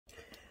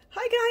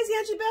Hi guys,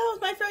 Angie Bell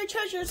with My Fairy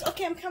Treasures.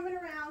 Okay, I'm coming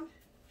around.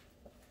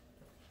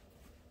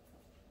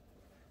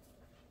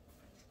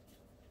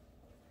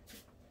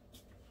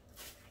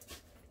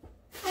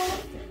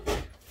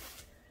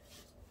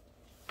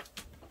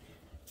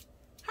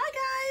 Hi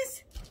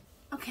guys.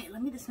 Okay,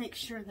 let me just make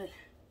sure that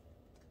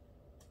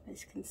you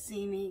guys can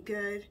see me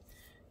good.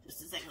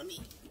 Just a second, let me.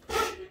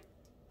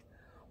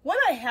 What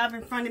I have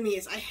in front of me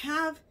is I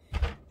have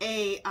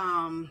a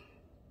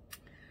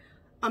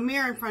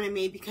mirror in front of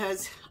me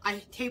because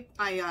I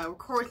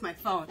record with my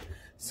phone,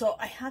 so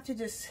I have to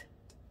just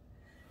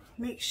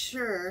make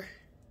sure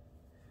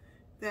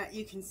that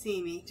you can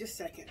see me. Just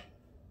a second.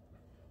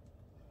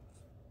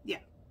 Yeah,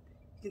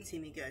 you can see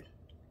me good.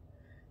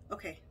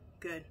 Okay,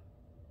 good.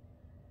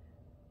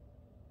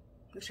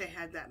 Wish I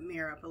had that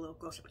mirror up a little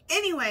closer. But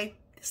anyway,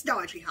 it's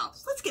Dollar Tree haul.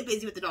 Let's get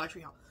busy with the Dollar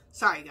Tree haul.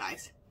 Sorry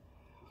guys.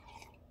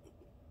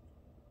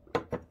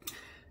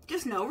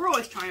 Just know we're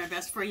always trying our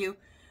best for you,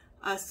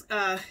 us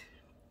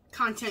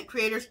content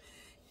creators.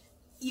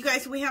 You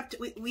guys, we have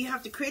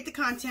to create the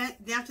content.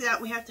 Then after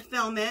that, we have to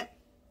film it,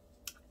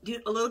 do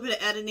a little bit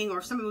of editing,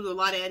 or some people do a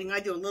lot of editing. I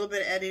do a little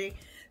bit of editing,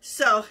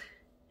 so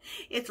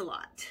it's a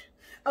lot.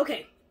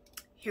 Okay,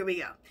 here we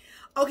go.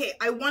 Okay,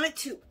 I wanted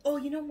to. Oh,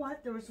 you know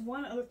what? There was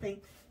one other thing.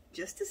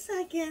 Just a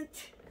second.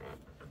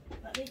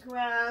 Let me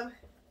grab.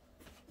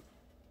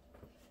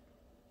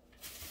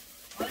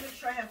 I want to make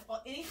sure I have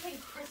anything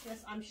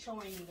Christmas I'm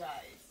showing you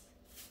guys.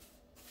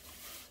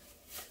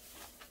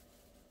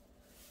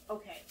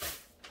 Okay.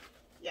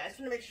 Yeah, I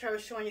just want to make sure I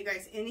was showing you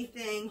guys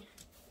anything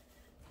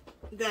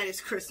that is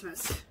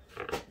Christmas.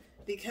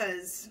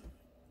 Because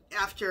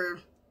after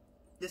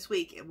this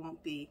week, it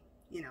won't be,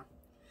 you know.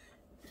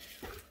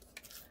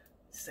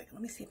 Just a second.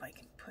 Let me see if I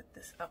can put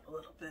this up a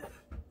little bit.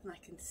 And I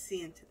can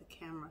see into the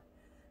camera.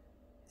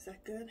 Is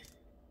that good?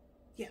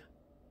 Yeah.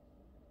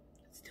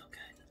 It's still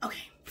good.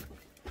 Okay.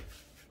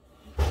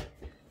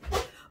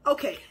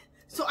 Okay,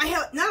 so I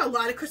have not a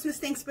lot of Christmas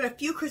things, but a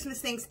few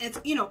Christmas things, and it's,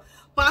 you know,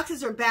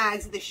 boxes or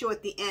bags that they show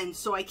at the end,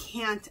 so I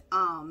can't,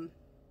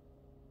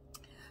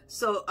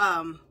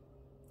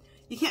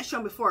 you can't show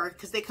them before,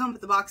 because they come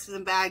with the boxes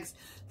and bags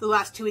the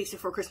last 2 weeks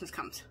before Christmas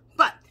comes.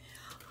 But,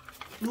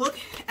 look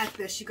at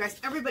this, you guys.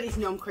 Everybody's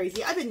gnome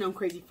crazy. I've been gnome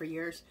crazy for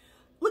years.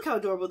 Look how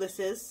adorable this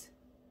is.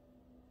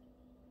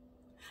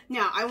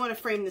 Now, I want to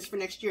frame this for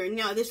next year.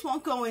 Now, this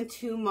won't go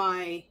into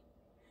my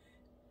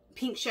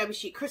pink shabby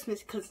chic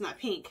Christmas because it's not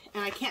pink,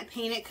 and I can't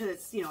paint it because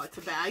it's, you know, it's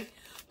a bag.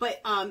 But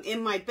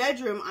in my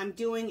bedroom, I'm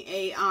doing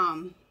a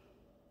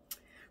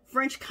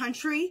French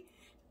country,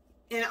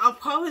 and I'll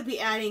probably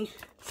be adding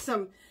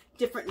some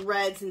different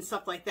reds and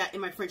stuff like that in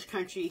my French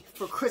country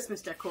for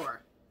Christmas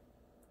decor,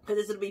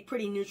 because it'll be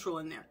pretty neutral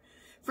in there.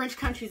 French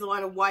country is a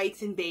lot of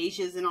whites and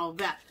beiges and all of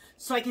that,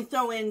 so I can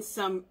throw in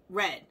some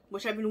red,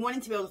 which I've been wanting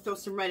to be able to throw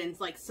some red in,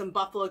 like some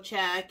buffalo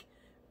check,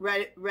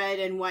 red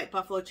and white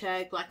buffalo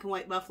check, black and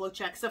white buffalo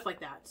check, stuff like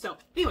that. So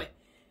anyway,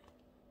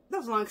 that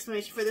was a long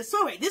explanation for this.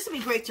 So anyway, this would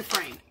be great to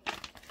frame,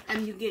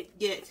 and you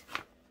get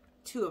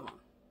 2 of them.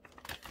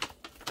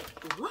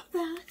 Love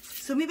that.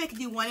 So maybe I could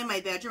do one in my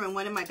bedroom and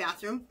one in my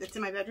bathroom. That's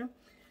in my bedroom.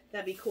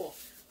 That'd be cool.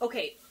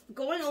 Okay,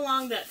 going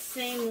along that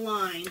same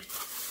line,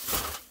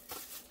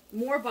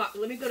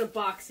 let me go to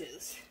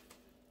boxes.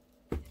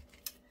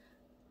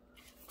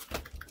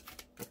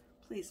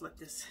 Please let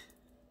this.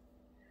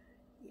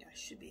 Yeah, I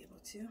should be able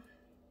to.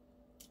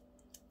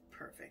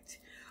 Perfect.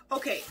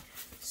 Okay,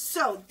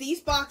 so these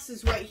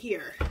boxes right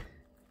here.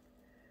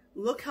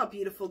 Look how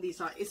beautiful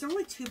these are. Is there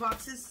only 2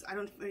 boxes? I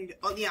don't.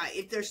 Oh yeah,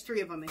 there's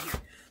 3 of them in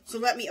here. So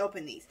let me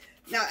open these.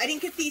 Now I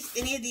didn't get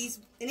any of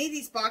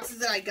these boxes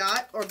that I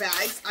got, or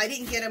bags. I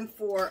didn't get them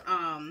for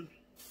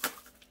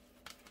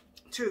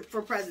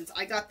presents.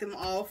 I got them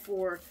all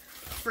for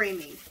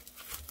framing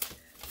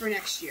for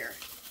next year.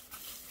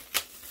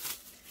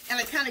 And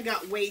I kind of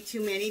got way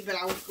too many, but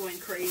I was going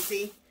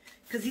crazy.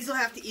 Because these will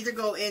have to either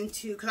go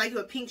into, because I do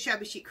a pink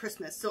shabby chic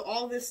Christmas. So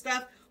all this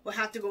stuff will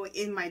have to go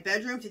in my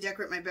bedroom to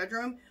decorate my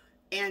bedroom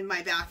and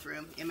my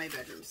bathroom in my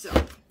bedroom. So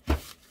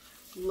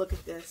look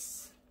at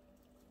this.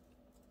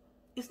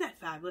 Isn't that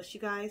fabulous, you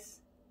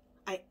guys?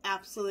 I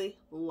absolutely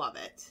love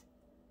it.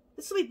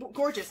 This will be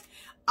gorgeous.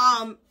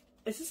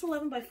 Is this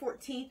 11 by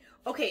 14?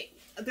 Okay,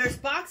 there's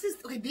boxes.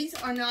 Okay, these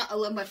are not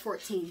 11 by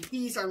 14.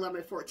 These are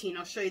 11 by 14.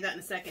 I'll show you that in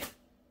a second.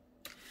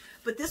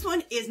 But this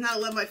one is not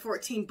 11 by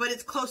 14, but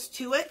it's close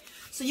to it.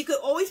 So you could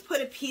always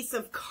put a piece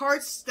of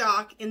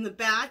cardstock in the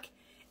back,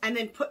 and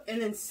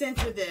then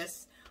center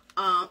this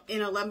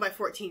in an 11 by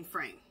 14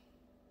 frame,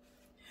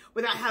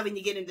 without having to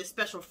get into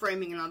special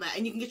framing and all that.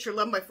 And you can get your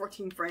 11 by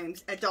 14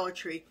 frames at Dollar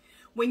Tree.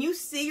 When you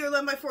see your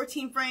 11 by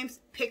 14 frames,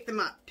 pick them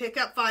up. Pick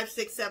up 5,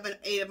 6, 7,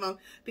 8 of them,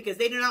 because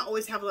they do not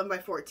always have 11 by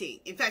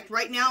 14. In fact,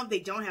 right now they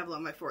don't have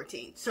 11 by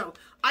 14. So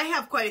I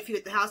have quite a few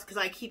at the house because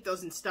I keep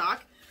those in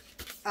stock.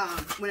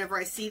 Whenever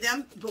I see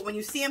them, but when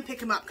you see them, pick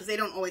them up because they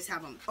don't always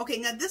have them. Okay,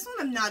 now this one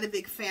I'm not a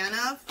big fan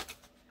of,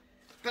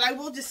 but I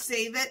will just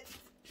save it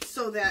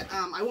so that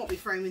I won't be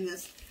framing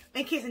this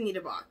in case I need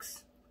a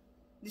box.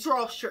 These are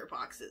all shirt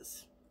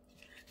boxes.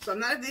 So I'm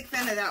not a big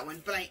fan of that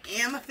one, but I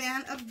am a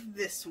fan of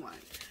this one.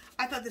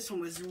 I thought this one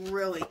was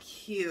really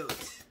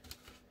cute.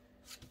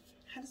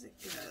 How does it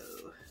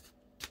go?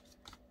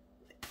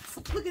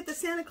 Look at the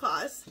Santa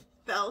Claus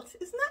belt.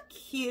 Isn't that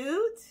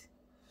cute?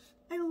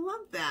 I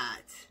love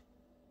that.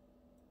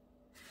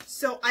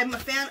 So I'm a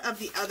fan of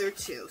the other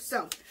two.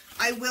 So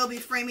I will be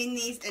framing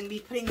these and be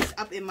putting this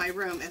up in my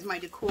room as my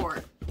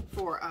decor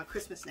for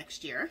Christmas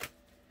next year.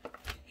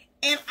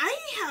 And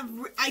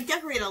I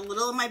decorate a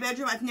little in my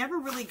bedroom. I've never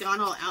really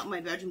gone all out in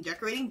my bedroom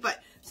decorating,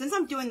 but since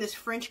I'm doing this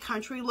French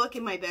country look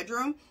in my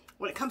bedroom,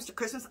 when it comes to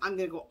Christmas, I'm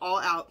going to go all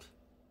out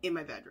in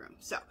my bedroom.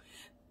 So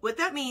what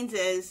that means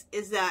is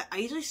that I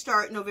usually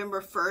start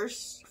November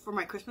 1st for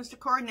my Christmas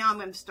decor. Now I'm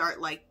going to start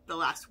like the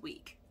last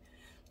week.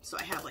 So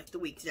I have like the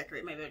week to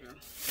decorate my bedroom.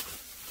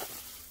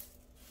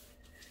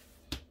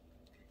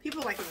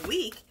 People like a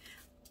week.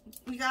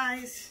 You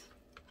guys,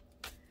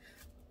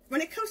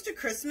 when it comes to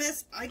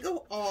Christmas, I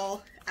go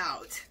all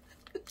out.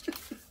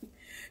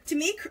 To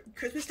me,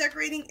 Christmas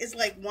decorating is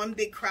like one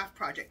big craft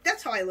project.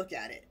 That's how I look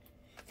at it.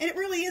 And it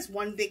really is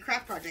one big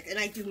craft project. And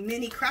I do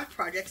many craft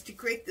projects to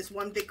create this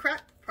one big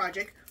craft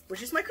project,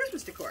 which is my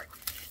Christmas decor.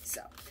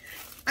 So,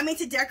 I mean,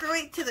 to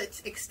decorate to the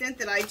extent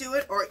that I do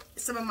it, or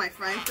some of my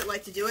friends that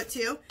like to do it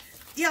too,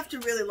 you have to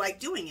really like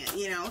doing it,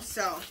 you know?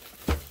 So,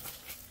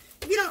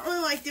 if you don't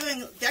really like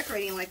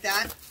decorating like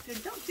that, then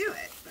don't do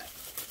it. But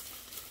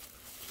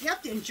you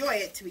have to enjoy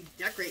it to be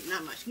decorating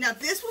that much. Now,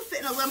 this will fit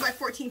in an 11 by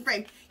 14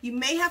 frame. You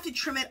may have to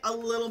trim it a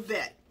little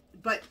bit,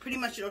 but pretty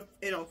much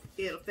it'll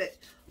fit.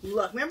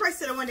 Look, remember I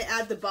said I wanted to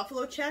add the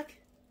buffalo check?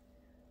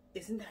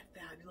 Isn't that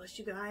fabulous,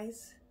 you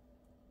guys?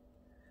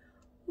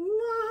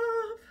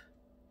 Love.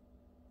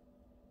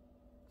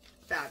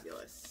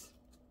 Fabulous.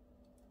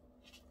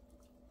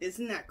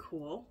 Isn't that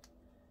cool?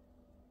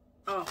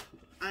 Oh,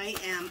 I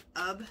am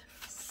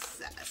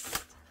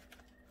obsessed.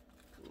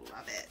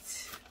 Love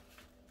it.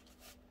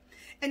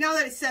 And now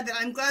that I said that,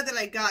 I'm glad that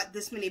I got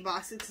this many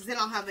boxes, because then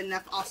I'll have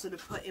enough also to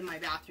put in my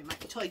bathroom. I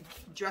can totally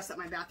dress up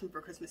my bathroom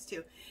for Christmas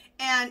too.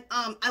 And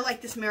I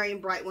like this Merry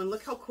and Bright one.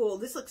 Look how cool.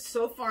 This looks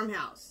so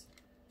farmhouse.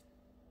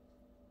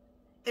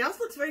 It also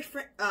looks very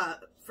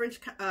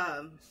French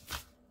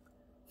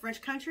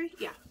country.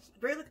 Yeah,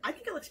 I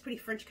think it looks pretty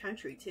French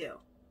country too.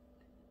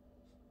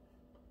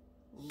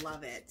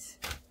 Love it.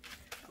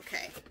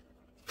 Okay.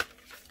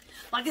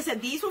 Like I said,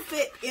 these will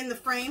fit in the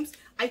frames.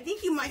 I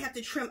think you might have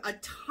to trim a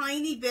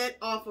tiny bit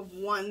off of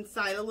one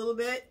side a little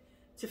bit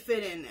to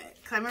fit in it.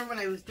 Cause I remember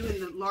when I was doing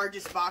the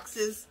largest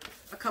boxes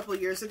a couple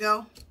years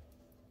ago.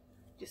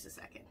 Just a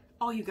second.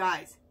 Oh, you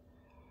guys.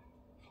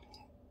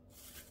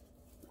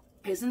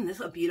 Isn't this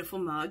a beautiful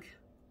mug?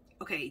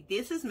 Okay,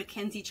 this is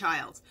Mackenzie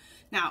Childs.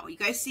 Now, you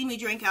guys see me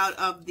drink out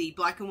of the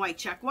black and white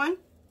check one.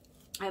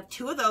 I have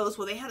 2 of those.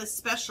 Well, they had a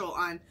special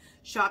on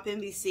Shop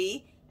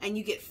NBC, and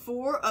you get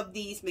 4 of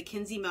these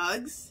Mackenzie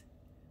mugs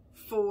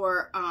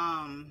for,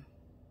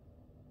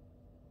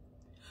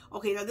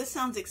 okay, now this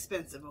sounds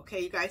expensive,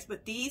 okay, you guys,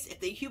 but these,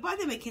 if you buy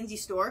the Mackenzie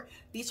store,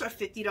 these are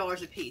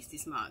 $50 a piece,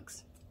 these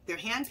mugs. They're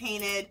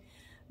hand-painted.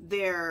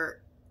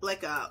 They're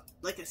like a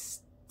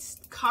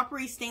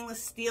coppery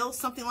stainless steel,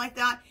 something like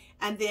that,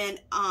 and then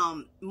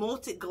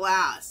molted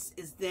glass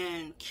is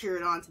then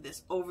cured onto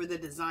this over the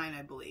design,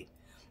 I believe.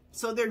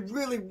 So they're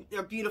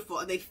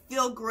beautiful. They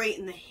feel great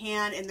in the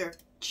hand, and they're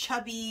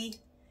chubby.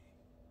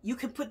 You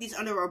can put these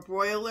under a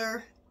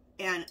broiler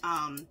and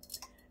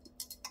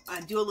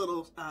do a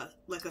little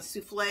like a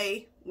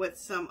souffle with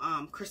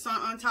some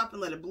croissant on top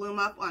and let it bloom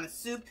up on a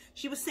soup.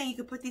 She was saying you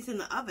could put these in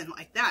the oven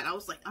like that. I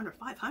was like, under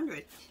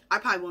 500. I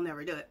probably will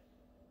never do it.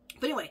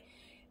 But anyway,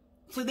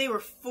 so they were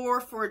 4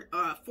 for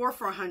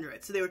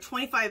 $100. So they were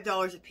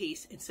 $25 a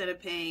piece instead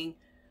of paying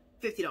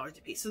 $50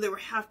 a piece. So they were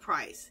half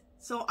price.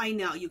 So I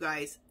know, you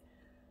guys,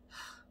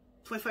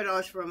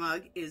 $25 for a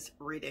mug is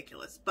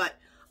ridiculous. But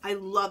I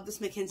love this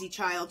Mackenzie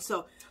Child.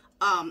 So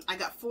I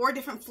got 4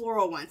 different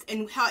floral ones.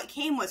 And how it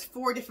came was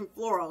 4 different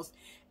florals.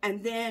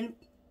 And then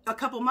a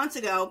couple months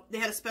ago, they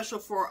had a special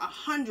for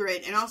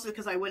 $100. And also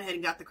because I went ahead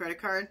and got the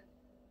credit card,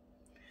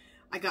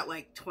 I got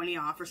like 20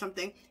 off or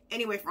something.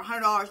 Anyway, for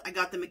 $100, I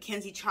got the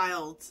Mackenzie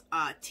Child's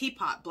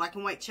teapot, black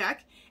and white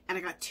check. And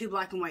I got 2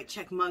 black and white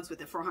check mugs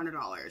with it for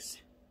 $100.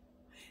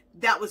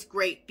 That was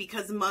great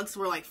because the mugs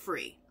were like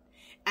free.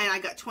 And I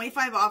got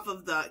 25 off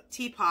of the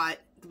teapot,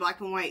 the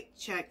black and white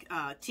check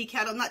tea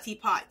kettle, not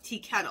teapot, tea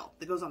kettle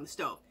that goes on the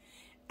stove.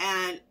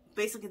 And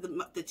basically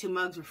the 2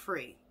 mugs were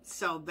free.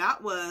 So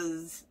that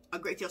was a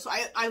great deal. So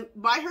I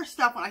buy her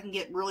stuff when I can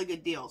get really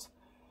good deals.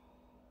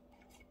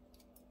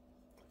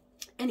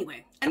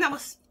 Anyway, and that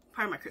was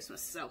part of my Christmas,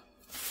 so.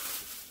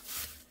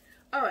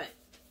 Alright,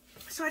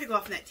 sorry to go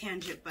off on that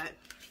tangent, but.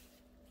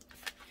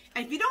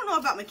 And if you don't know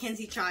about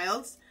Mackenzie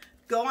Childs,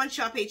 go on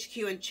Shop HQ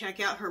and check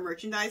out her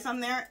merchandise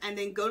on there, and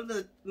then go to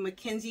the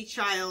Mackenzie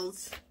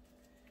Childs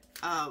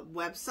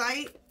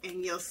website,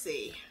 and you'll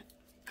see.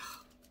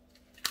 Oh,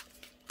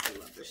 I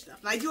love their stuff.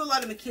 And I do a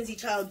lot of Mackenzie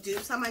Child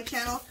dupes on my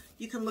channel.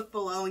 You can look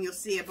below, and you'll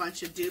see a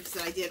bunch of dupes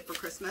that I did for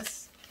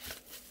Christmas.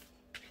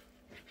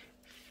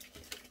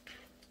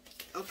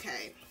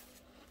 Okay.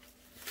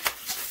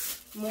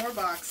 more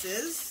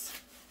boxes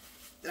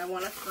that I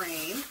want to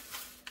frame.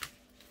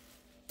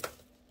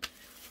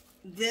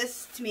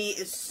 This to me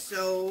is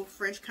so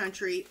French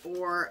country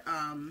or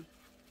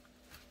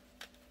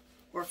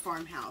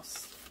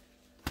farmhouse.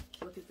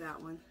 Look at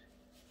that one.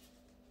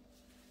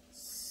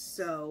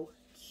 So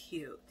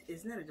cute.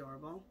 Isn't that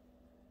adorable?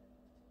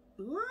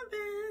 Love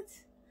it.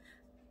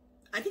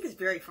 I think it's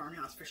very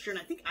farmhouse for sure,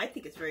 and I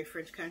think it's very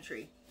French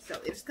country. So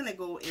it's gonna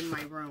go in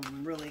my room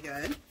really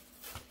good.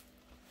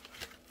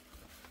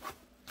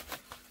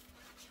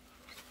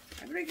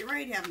 I'm gonna get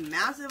ready to have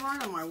massive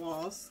art on my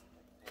walls.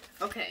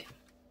 Okay.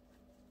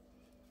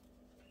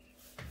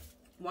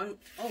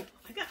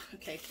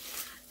 Okay.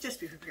 Just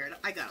be prepared.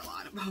 I got a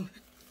lot of them.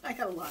 I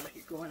got a lot of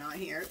it going on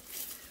here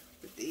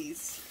with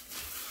these.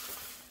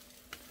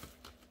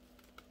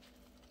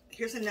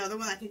 Here's another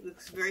one I think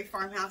looks very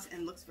farmhouse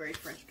and looks very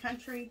French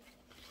country.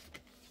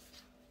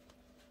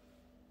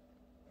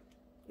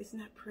 Isn't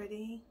that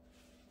pretty?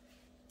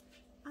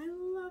 I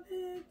love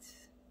it.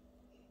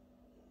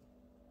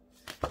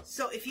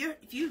 So if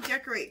you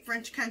decorate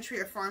French country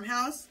or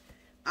farmhouse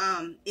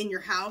in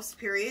your house,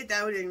 period,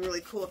 that would be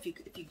really cool if you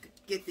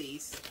get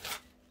these.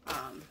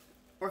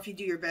 Or if you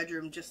do your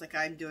bedroom just like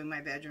I'm doing my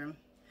bedroom.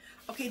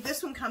 Okay,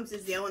 this one comes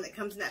as the other one that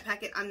comes in that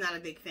packet. I'm not a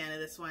big fan of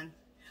this one,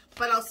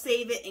 but I'll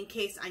save it in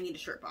case I need a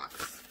shirt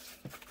box.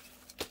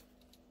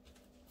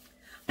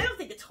 I don't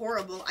think it's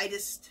horrible. I'm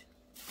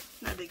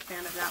not a big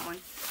fan of that one.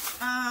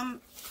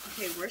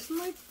 Okay, where's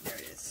my, there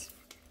it is.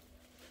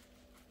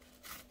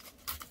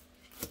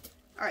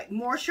 All right,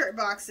 more shirt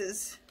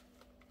boxes.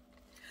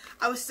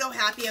 I was so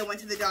happy I went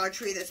to the Dollar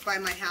Tree that's by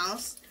my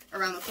house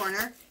around the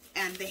corner,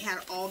 and they had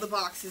all the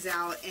boxes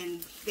out,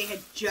 and they had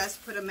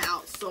just put them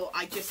out, so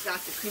I just got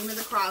the cream of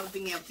the crop of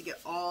being able to get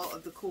all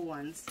of the cool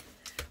ones.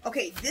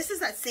 Okay, this is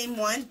that same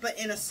one, but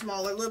in a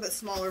smaller, a little bit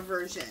smaller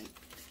version.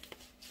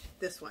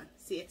 This one,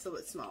 see, it's a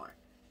little bit smaller.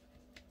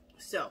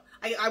 So,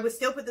 I would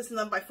still put this in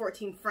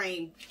 11x14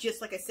 frame,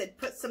 just like I said,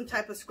 put some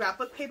type of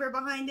scrapbook paper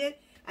behind it,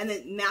 and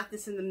then mat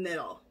this in the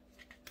middle.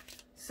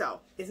 So,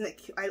 isn't it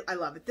cute? I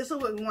love it. This will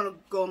want to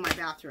go in my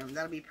bathroom.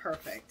 That'll be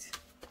perfect.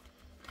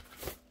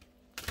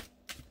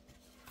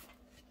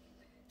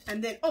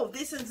 And then, oh,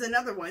 this is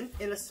another one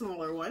in a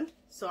smaller one.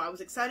 So I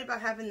was excited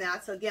about having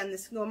that. So again,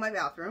 this can go in my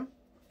bathroom.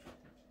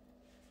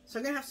 So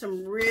I'm going to have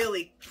some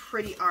really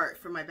pretty art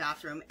for my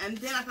bathroom. And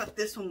then I thought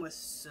this one was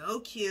so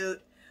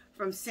cute.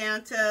 From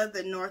Santa,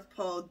 the North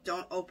Pole,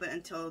 don't open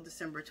until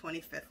December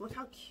 25th. Look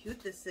how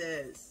cute this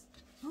is.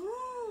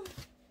 Oh,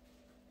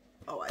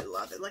 I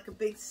love it. Like a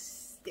big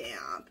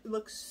stamp. It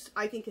looks,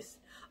 I think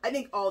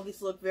all of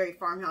these look very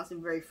farmhouse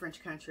and very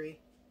French country.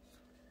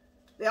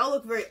 They all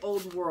look very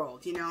old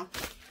world, you know?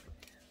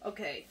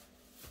 Okay.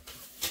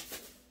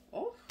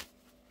 Oh.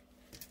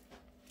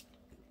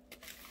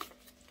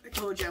 I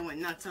told you I went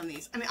nuts on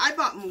these. I mean, I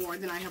bought more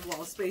than I have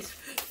wall space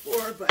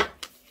for, but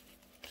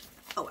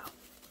oh well.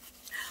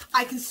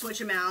 I can switch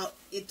them out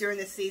during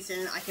the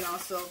season. I can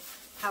also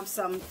have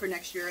some for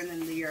next year and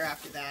then the year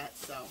after that,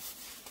 so.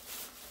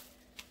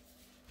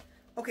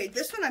 Okay,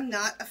 this one I'm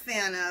not a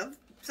fan of.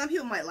 Some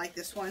people might like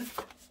this one.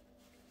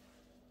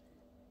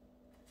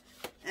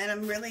 And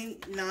I'm really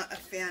not a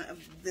fan of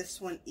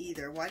this one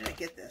either. Why did I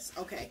get this?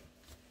 Okay,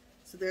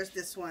 so there's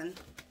this one.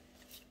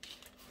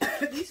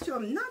 These two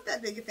I'm not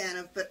that big a fan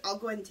of, but I'll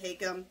go ahead and take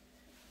them.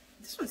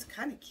 This one's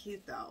kind of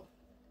cute, though.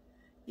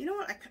 You know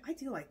what? I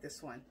do like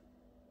this one.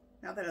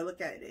 Now that I look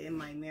at it in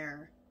my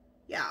mirror.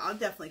 Yeah, I'll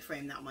definitely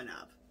frame that one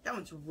up. That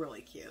one's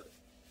really cute.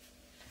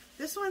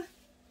 This one,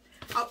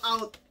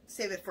 I'll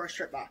save it for a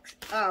shirt box.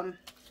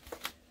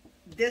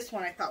 This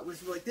one I thought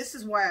was really, this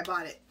is why I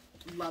bought it.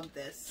 Love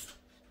this.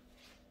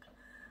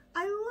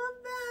 I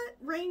love that.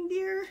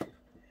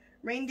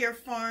 Reindeer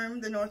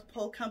Farm, the North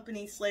Pole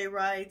Company sleigh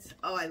rides.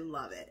 Oh, I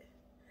love it.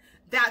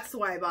 That's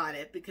why I bought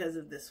it, because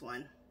of this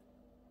one.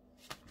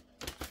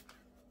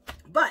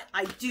 But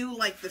I do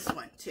like this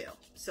one too.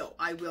 So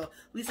I will,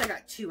 at least I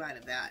got two out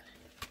of that.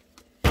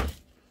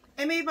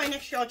 And maybe by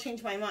next year I'll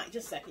change my mind.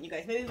 Just a second, you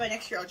guys. Maybe by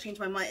next year I'll change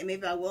my mind and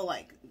maybe I will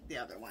like the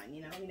other one,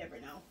 you know? You never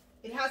know.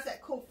 It has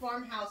that cool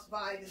farmhouse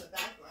vibe in the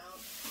background.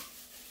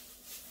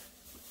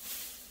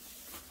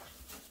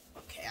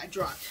 Okay, I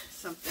dropped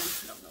something.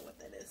 I don't know what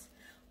that is.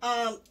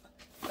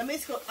 Let me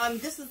just go,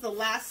 this is the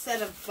last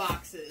set of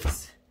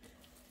boxes.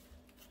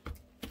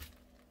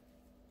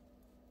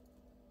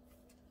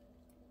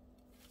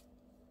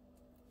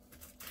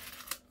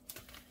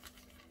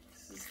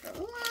 This is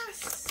the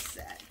last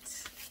set.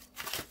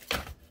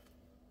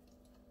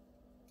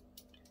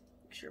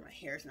 Make sure my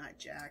hair's not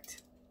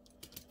jacked.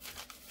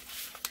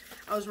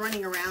 I was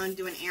running around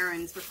doing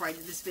errands before I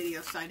did this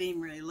video, so I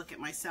didn't really look at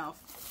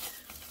myself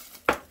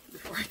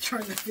before I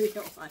turned the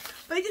video on.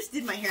 But I just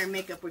did my hair and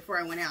makeup before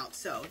I went out,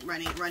 so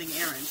running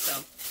errands, so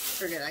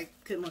forget I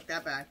couldn't look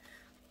that bad.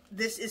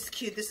 This is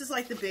cute. This is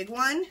like the big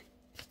one,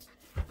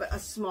 but a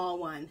small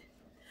one.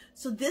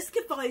 So this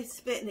could probably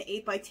fit in an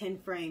 8x10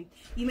 frame.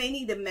 You may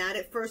need to mat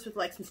it first with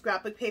like some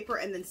scrapbook paper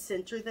and then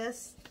center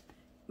this.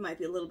 It might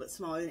be a little bit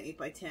smaller than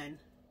 8x10.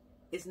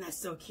 Isn't that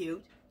so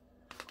cute?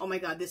 Oh my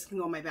God, this can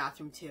go in my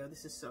bathroom too.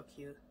 This is so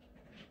cute.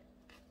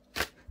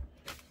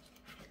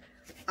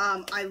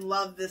 I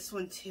love this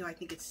one too. I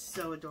think it's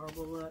so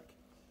adorable. Look.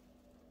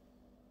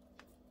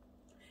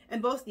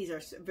 And both these are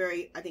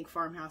very, I think,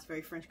 farmhouse,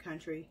 very French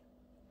country.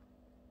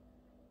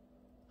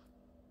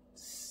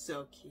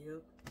 So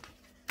cute.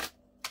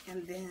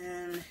 And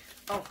then,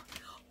 oh,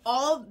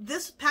 all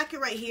this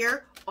packet right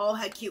here, all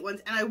had cute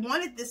ones. And I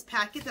wanted this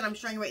packet that I'm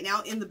showing you right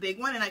now in the big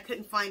one, and I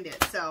couldn't find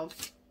it. So,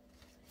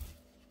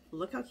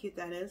 look how cute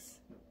that is.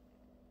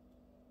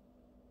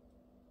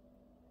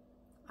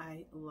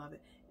 I love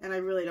it. And I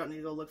really don't need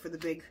to go look for the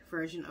big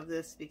version of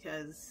this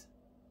because,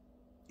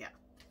 yeah,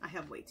 I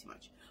have way too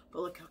much.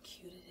 But look how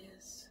cute it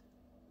is.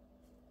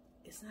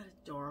 Isn't that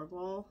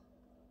adorable?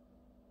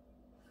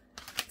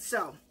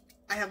 So,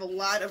 I have a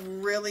lot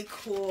of really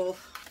cool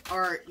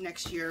art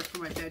next year for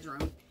my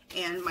bedroom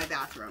and my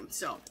bathroom.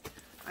 So,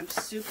 I'm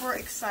super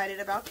excited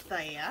about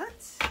that.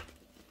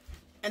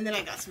 And then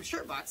I got some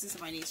shirt boxes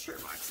if I need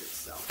shirt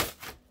boxes.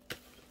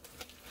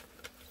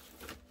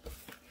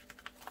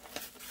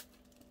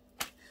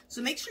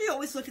 So make sure you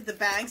always look at the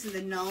bags and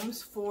the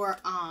gnomes for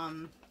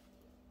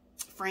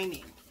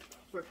framing,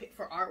 for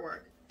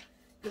artwork.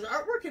 Because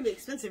artwork can be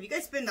expensive. You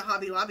guys been to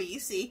Hobby Lobby,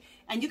 you see,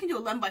 and you can do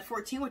 11 by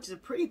 14, which is a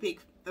pretty big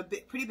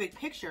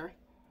picture,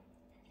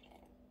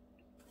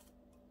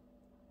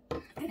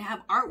 and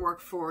have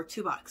artwork for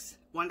 $2,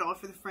 $1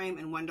 for the frame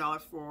and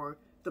 $1 for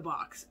the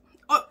box.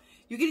 Oh,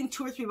 you're getting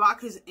 2 or 3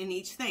 boxes in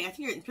each thing. I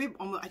think you're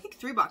getting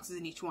three boxes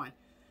in each one.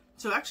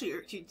 So actually,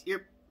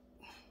 you're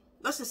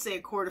let's just say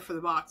 $1/4 for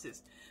the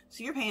boxes.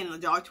 So you're paying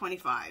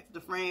 $1.25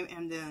 the frame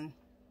and then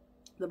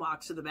the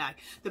box or the bag.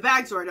 The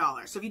bags are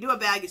 $1. So if you do a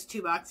bag, it's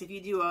 $2. If you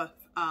do a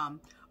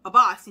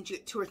box, since you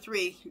get 2 or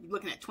 3, you're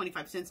looking at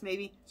 25 cents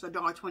maybe. So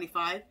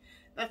 $1.25.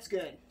 That's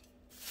good.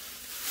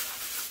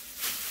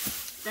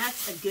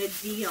 That's a good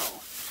deal.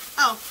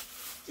 Oh,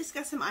 just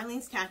got some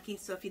Eileen's tacky.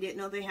 So if you didn't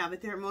know, they have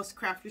it there. Most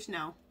crafters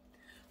know.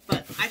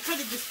 But I try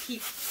to just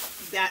keep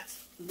that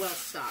well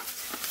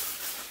stocked.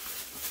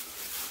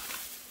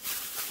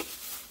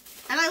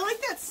 And I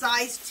like that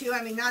size too.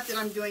 I mean, not that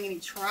I'm doing any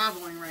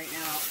traveling right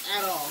now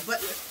at all,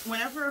 but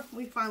whenever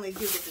we finally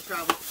do get to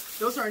travel,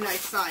 those are a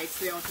nice size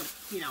to be able to,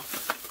 you know,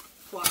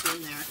 plop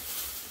in there.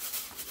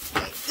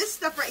 Okay, this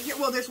stuff right here,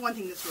 well, there's one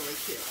thing that's really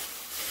cute.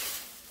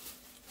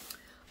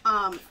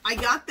 I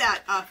got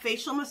that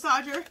facial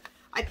massager.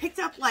 I picked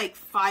up like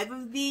 5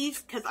 of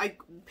these because I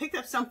picked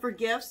up some for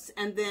gifts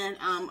and then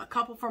a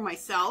couple for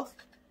myself.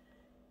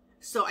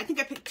 So I think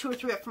I picked 2 or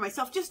 3 up for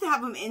myself just to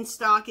have them in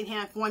stock in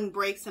hand. If one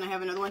breaks, and I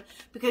have another one.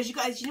 Because you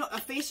guys, you know,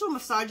 a facial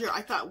massager,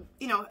 I thought,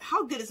 you know,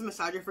 how good is a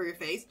massager for your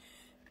face?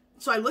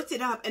 So I looked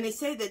it up, and they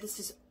say that this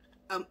is,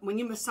 when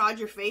you massage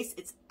your face,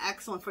 it's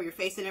excellent for your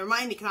face. And it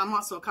reminded me, because I'm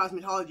also a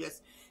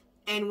cosmetologist,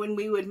 and when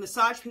we would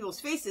massage people's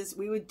faces,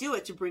 we would do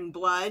it to bring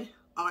blood,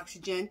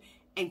 oxygen,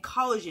 and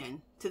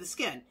collagen to the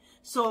skin.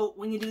 So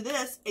when you do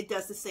this, it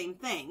does the same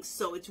thing.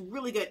 So it's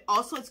really good.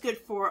 Also, it's good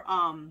for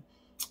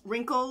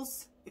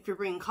wrinkles, if you're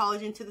bringing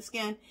collagen to the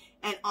skin,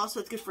 and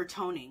also it's good for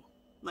toning,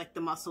 like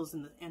the muscles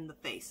in the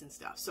face and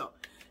stuff. So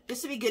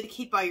this would be good to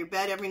keep by your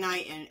bed every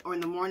night or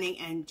in the morning,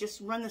 and just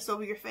run this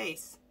over your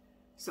face.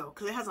 So,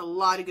 because it has a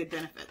lot of good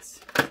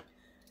benefits.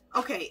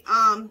 Okay,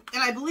 and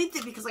I believed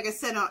it because, like I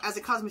said, as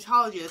a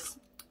cosmetologist,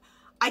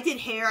 I did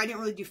hair. I didn't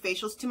really do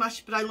facials too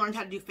much, but I learned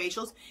how to do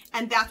facials,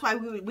 and that's why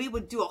we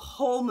would do a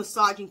whole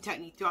massaging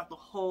technique throughout the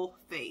whole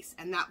face,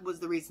 and that was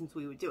the reasons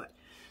we would do it.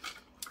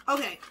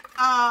 Okay,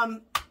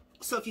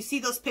 so if you see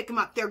those, pick them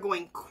up. They're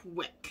going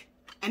quick.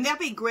 And that'd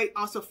be great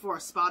also for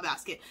a spa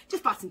basket.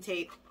 Just bought some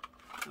tape.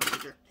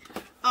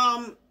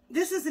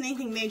 This isn't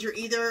anything major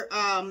either.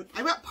 I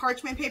got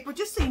parchment paper,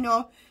 just so you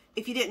know,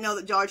 if you didn't know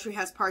that Dollar Tree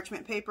has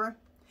parchment paper.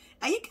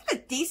 And you get a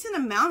decent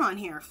amount on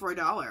here for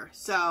 $1.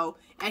 So,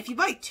 and if you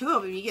buy 2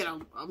 of them, you get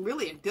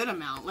really a good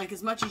amount. Like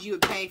as much as you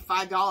would pay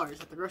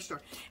 $5 at the grocery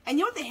store. And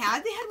you know what they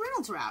had? They had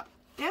Reynolds Wrap.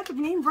 They had the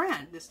name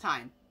brand this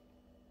time.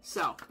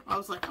 So, I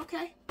was like,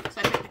 okay. So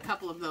I picked a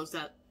couple of those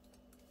up.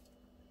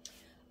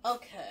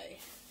 Okay.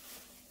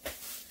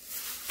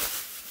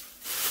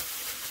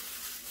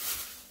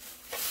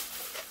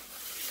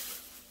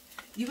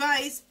 You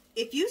guys,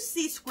 if you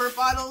see squirt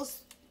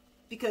bottles,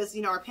 because,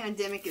 you know, our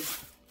pandemic is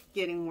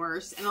getting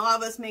worse, and a lot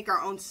of us make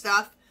our own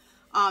stuff.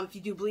 If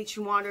you do bleach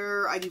and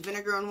water, I do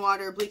vinegar and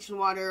water, bleach and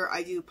water,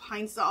 I do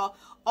pine sol,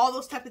 all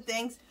those type of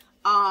things.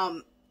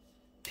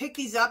 Pick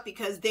these up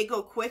because they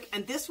go quick,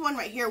 and this one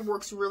right here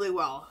works really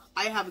well.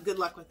 I have good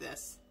luck with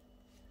this.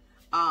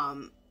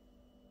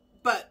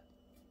 But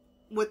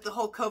with the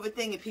whole COVID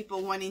thing and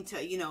people wanting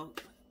to, you know,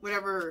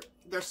 whatever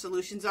their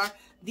solutions are,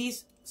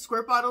 these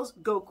squirt bottles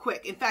go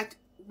quick. In fact,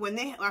 when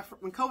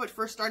COVID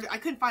first started, I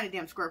couldn't find a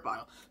damn squirt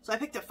bottle. So I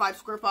picked up 5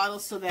 squirt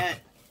bottles so that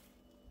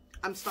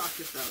I'm stocked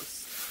with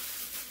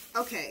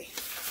those. Okay.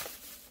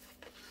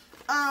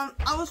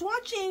 I was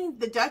watching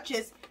the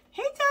Duchess.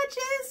 Hey,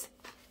 Duchess!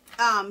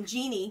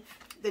 Jeannie,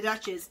 the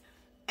Duchess.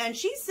 And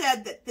she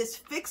said that this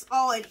Fix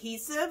All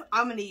adhesive,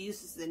 I'm going to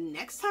use this the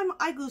next time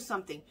I glue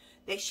something.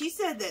 That she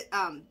said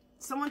that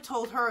someone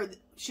told her,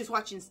 she was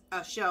watching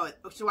a show,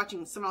 she was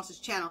watching someone else's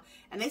channel,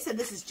 and they said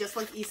this is just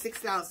like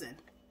E6000.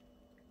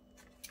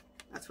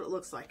 That's what it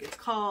looks like. It's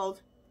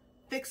called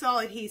Fix All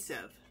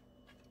Adhesive.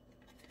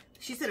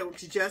 She said it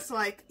looks just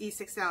like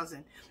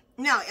E6000.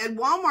 Now, at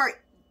Walmart,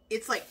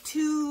 it's like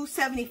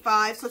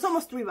 $2.75, so it's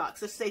almost $3.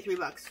 Let's say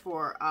 $3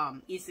 for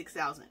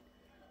E6000.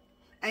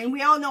 And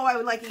we all know I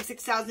would like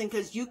E6000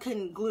 because you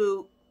can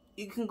glue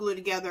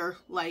together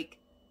like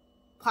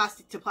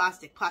plastic to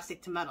plastic,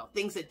 plastic to metal,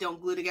 things that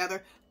don't glue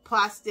together,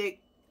 plastic,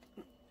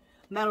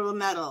 metal to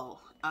metal,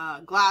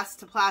 glass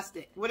to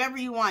plastic, whatever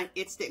you want,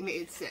 it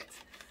sticks.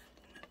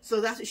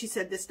 So that's what she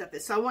said this stuff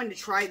is. So I wanted to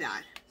try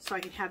that so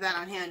I can have that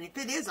on hand. If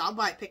it is, I'll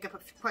pick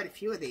up quite a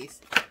few of these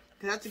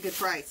because that's a good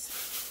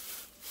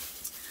price.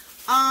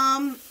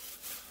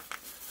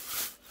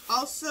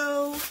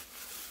 Also,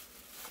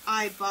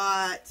 I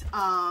bought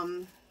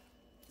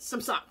some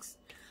socks.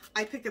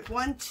 I picked up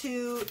 1,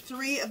 2,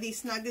 3 of these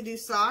Snug-a-Doo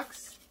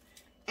socks,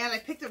 and I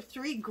picked up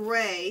 3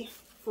 gray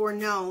for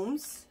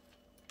gnomes.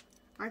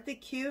 Aren't they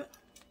cute?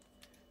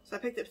 So I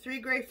picked up 3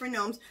 gray for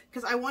gnomes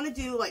because I want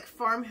to do like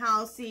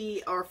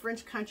farmhousey or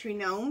French country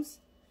gnomes.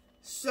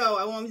 So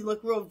I want them to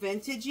look real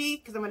vintagey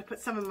because I'm going to put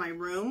some in my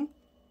room,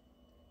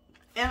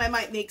 and I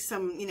might make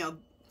some, you know,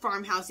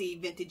 farmhousey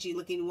vintagey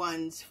looking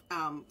ones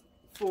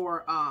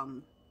for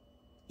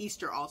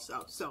Easter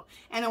also. So,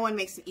 and I want to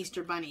make some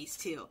Easter bunnies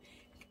too.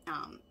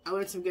 I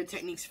learned some good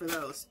techniques for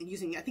those.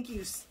 Using, I think you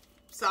use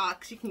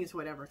socks, you can use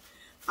whatever.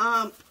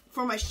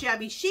 For my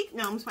shabby chic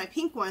gnomes, my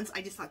pink ones,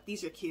 I just thought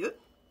these are cute.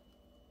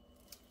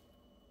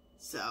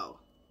 So,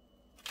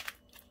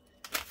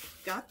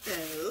 got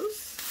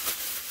those.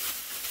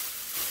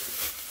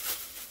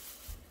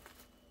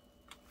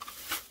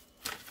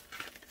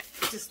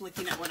 Just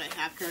looking at what I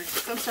have here.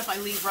 Some stuff I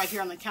leave right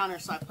here on the counter,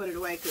 so I put it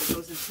away because it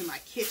goes into my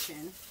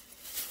kitchen.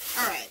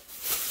 All right,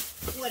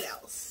 what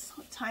else?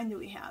 What time do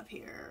we have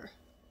here?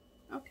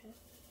 Okay.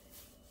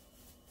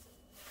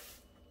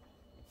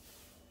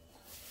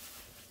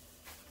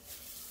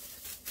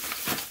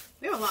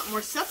 We have a lot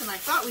more stuff than I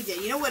thought we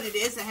did. You know what it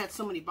is? I had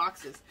so many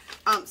boxes.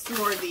 Some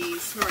more of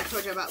these. Remember I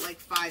told you about like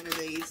 5 of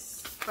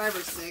these. 5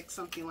 or 6,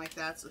 something like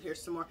that. So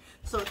here's some more.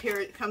 So here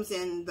it comes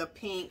in the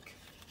pink.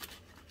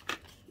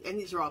 And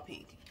these are all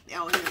pink.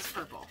 Oh, and it's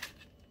purple.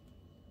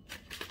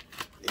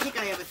 I think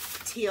I have a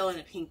teal and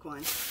a pink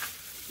one.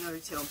 Another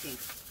teal and pink.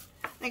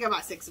 I think I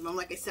bought 6 of them.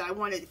 Like I said, I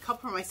wanted a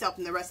couple for myself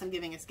and the rest I'm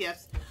giving as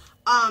gifts.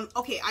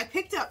 Okay, I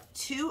picked up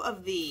 2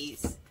 of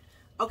these.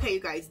 Okay,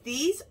 you guys,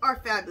 these are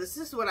fabulous.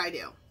 This is what I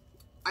do.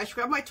 I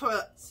scrub my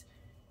toilets.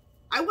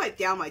 I wipe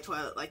down my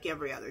toilet like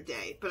every other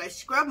day, but I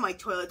scrub my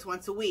toilets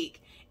once a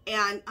week.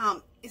 And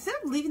instead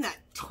of leaving that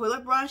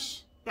toilet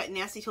brush, that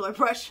nasty toilet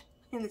brush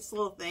in this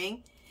little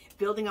thing,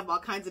 building up all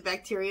kinds of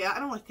bacteria, I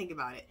don't want to think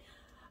about it.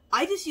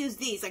 I just use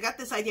these. I got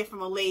this idea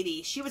from a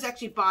lady. She was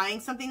actually buying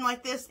something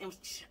like this, and I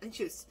think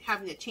she was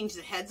having to change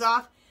the heads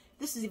off.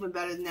 This is even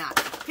better than that.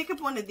 Pick up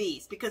one of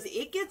these because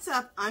it gets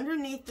up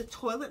underneath the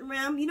toilet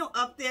rim. You know,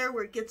 up there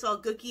where it gets all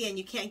gooky and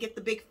you can't get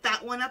the big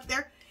fat one up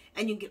there,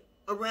 and you get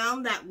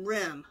around that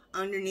rim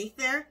underneath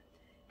there.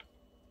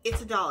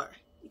 It's $1.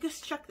 You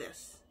just chuck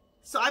this.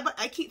 So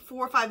I keep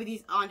 4 or 5 of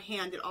these on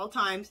hand at all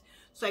times.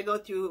 So I go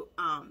through.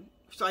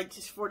 So I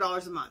just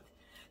 $4 a month.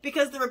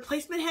 Because the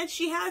replacement heads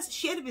she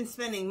had been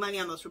spending money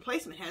on those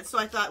replacement heads. So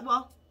I thought,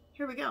 well,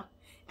 here we go.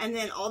 And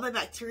then all the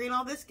bacteria and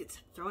all this gets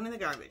thrown in the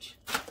garbage.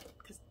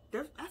 Because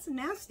that's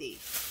nasty.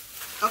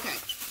 Okay.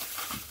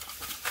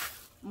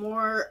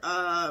 More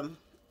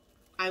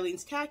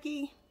Eileen's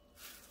tacky.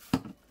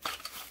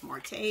 More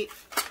tape.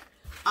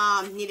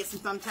 Needed some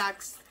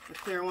thumbtacks, the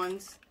clear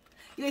ones.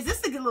 You guys, this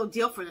is a good little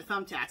deal for the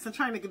thumbtacks. I'm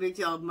trying to make a big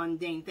deal of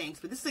mundane things,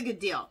 but this is a good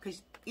deal.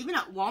 Because even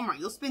at Walmart,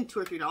 you'll spend $2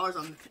 or $3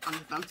 on the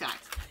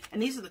thumbtacks.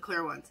 And these are the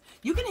clear ones.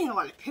 You can hang a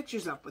lot of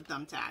pictures up with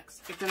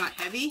thumbtacks if they're not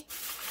heavy.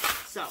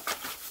 So,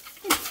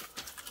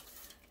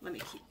 let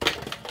me keep.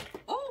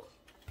 Oh!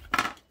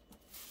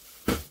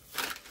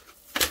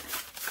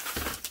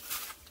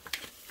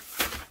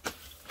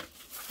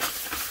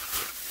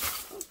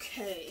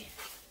 Okay.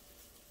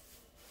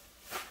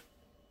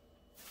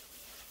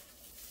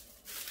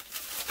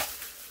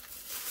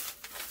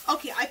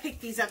 Okay, I picked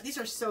these up. These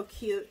are so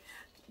cute.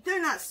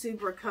 They're not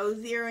super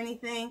cozy or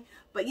anything,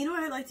 but you know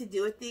what I like to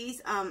do with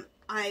these?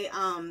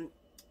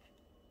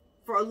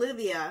 For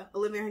Olivia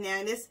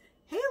Hernandez,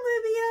 hey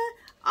Olivia,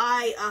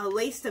 I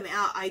laced them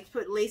out. I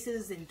put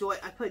laces and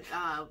I put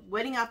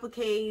wedding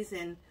appliques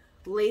and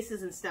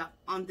laces and stuff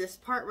on this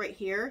part right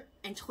here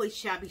and totally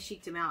shabby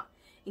chiced them out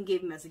and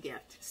gave them as a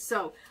gift.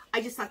 So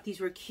I just thought these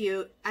were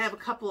cute. I have a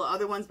couple of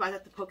other ones, but I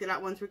thought the polka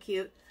dot ones were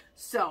cute.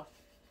 So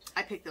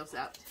I picked those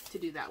up to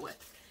do that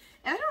with.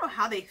 And I don't know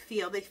how they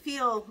feel. They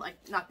feel like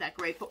not that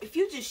great. But if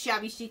you just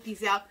shabby chic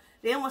these out,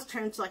 they almost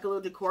turn into like a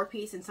little decor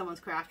piece in someone's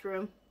craft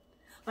room.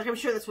 Like I'm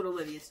sure that's what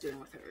Olivia's doing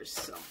with hers.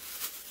 So,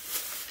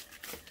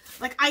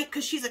 like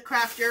because she's a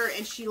crafter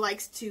and she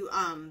likes to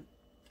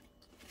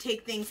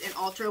take things and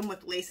alter them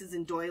with laces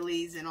and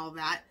doilies and all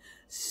that.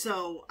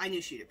 So I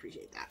knew she'd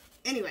appreciate that.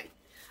 Anyway,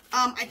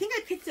 I think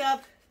I picked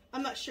up.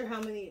 I'm not sure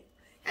how many.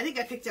 I think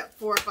I picked up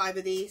 4 or 5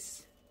 of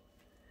these.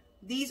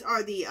 These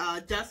are the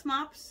dust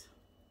mops.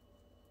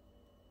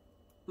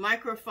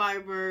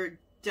 Microfiber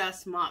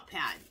dust mop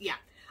pad. Yeah,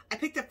 I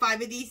picked up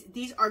 5 of these.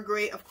 These are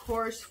great, of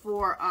course,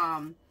 for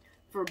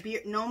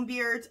gnome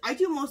beards. I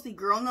do mostly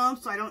girl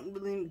gnomes, so I don't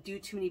really do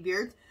too many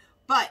beards.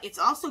 But it's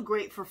also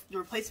great for the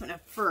replacement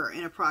of fur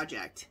in a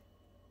project.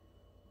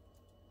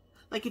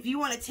 Like if you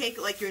want to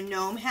take like your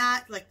gnome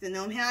hat, like the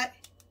gnome hat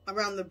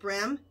around the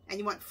brim, and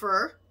you want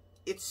fur,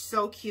 it's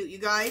so cute, you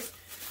guys.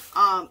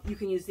 You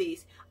can use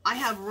these. I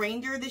have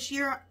reindeer this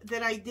year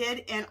that I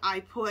did, and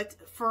I put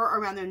fur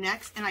around their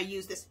necks, and I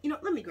use this. You know,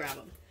 let me grab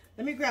them.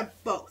 Let me grab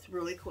both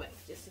really quick.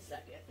 Just a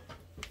second.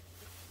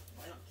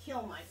 I don't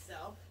kill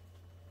myself.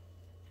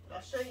 But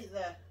I'll show you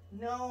the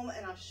gnome,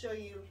 and I'll show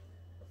you.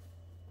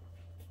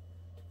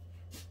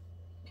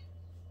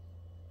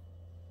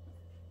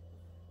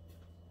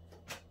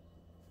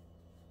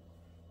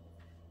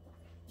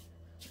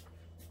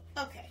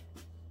 Okay.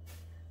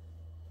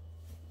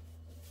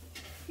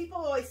 People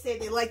always say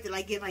they like that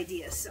I give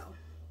ideas, so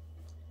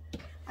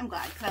I'm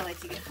glad, because I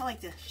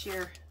like to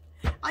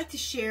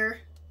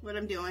share what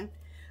I'm doing.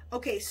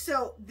 Okay,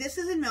 so this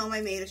is a gnome I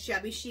made, a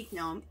shabby chic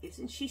gnome.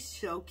 Isn't she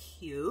so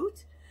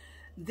cute?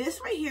 This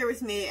right here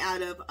is made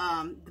out of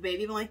the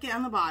baby blanket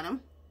on the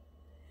bottom,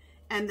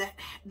 and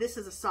this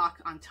is a sock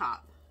on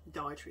top,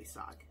 Dollar Tree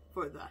sock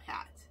for the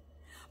hat.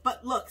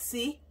 But look,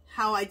 see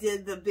how I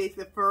did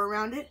the fur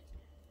around it?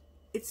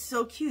 It's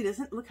so cute,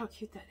 isn't it? Look how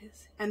cute that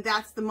is. And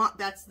that's the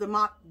mop,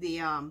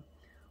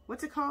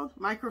 what's it called?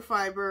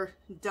 Microfiber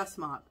dust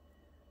mop.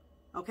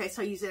 Okay,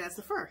 so I use it as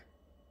the fur.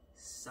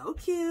 So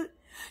cute.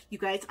 You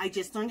guys, I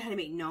just learned how to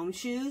make gnome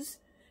shoes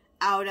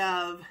out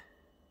of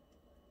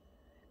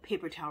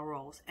paper towel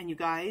rolls. And you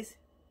guys,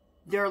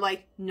 they're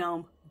like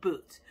gnome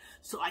boots.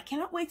 So I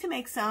cannot wait to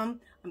make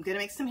some. I'm going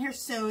to make some here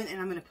soon, and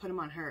I'm going to put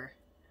them on her.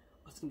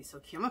 Oh, it's going to be so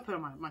cute. I'm going to put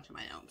them on a bunch of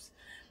my gnomes.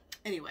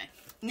 Anyway,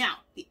 now,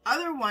 the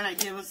other one I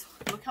did was,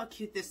 look how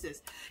cute this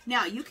is.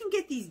 Now, you can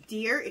get these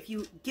deer, if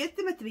you get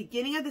them at the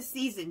beginning of the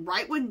season,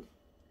 right when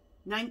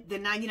the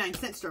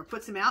 99-cent store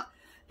puts them out,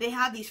 they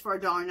have these for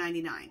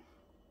 $1.99.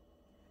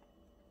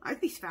 Aren't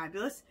these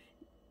fabulous?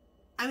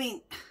 I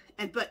mean,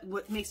 but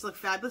what makes it look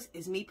fabulous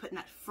is me putting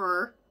that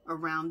fur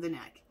around the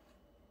neck.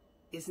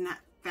 Isn't that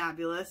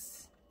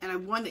fabulous? And I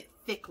want it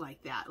thick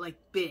like that, like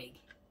big.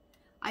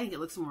 I think it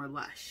looks more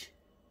lush.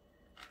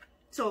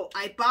 So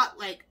I bought,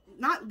 like,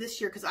 not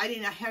this year because I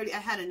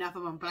had enough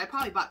of them, but I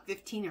probably bought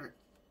 15 or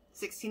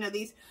 16 of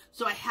these.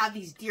 So I have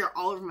these deer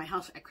all over my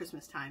house at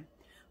Christmas time.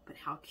 But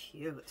how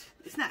cute.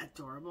 Isn't that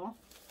adorable?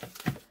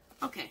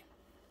 Okay.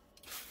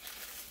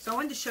 So I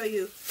wanted to show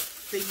you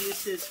the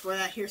uses for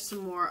that. Here's some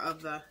more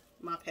of the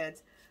mop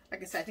heads.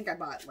 Like I said, I think I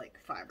bought like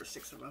 5 or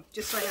 6 of them.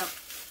 Just so I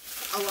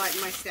have a lot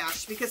in my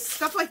stash. Because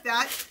stuff like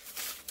that,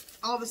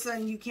 all of a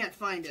sudden you can't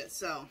find it.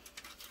 So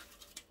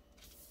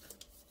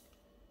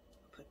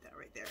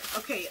there.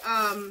 Okay,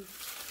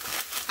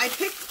 I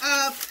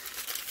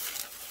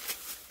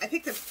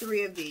picked up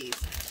 3 of these.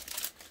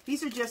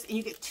 These are just, and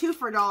you get 2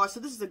 for $1, so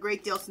this is a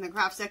great deal. It's in the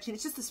craft section.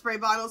 It's just the spray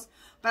bottles,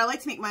 but I like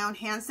to make my own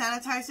hand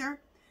sanitizer.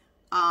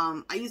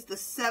 I use the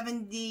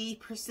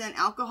 70%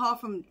 alcohol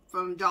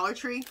from Dollar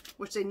Tree,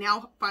 which they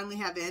now finally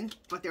have in,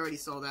 but they're already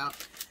sold out.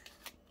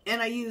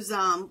 And I use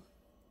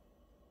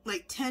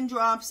like 10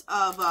 drops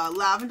of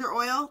lavender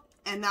oil,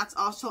 and that's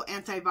also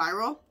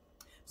antiviral.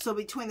 So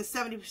between the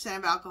 70%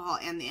 of alcohol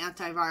and the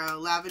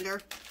antiviral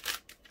lavender,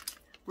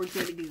 we're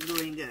going to be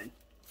doing good.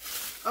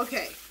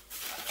 Okay.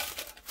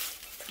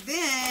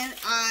 Then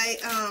I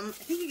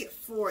think you get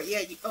 4.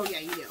 Yeah. Oh yeah,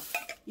 you do.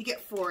 You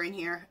get 4 in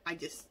here. I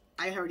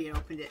already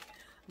opened it.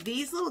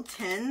 These little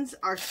tins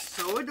are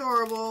so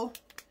adorable.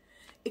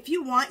 If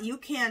you want, you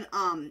can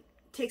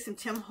take some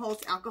Tim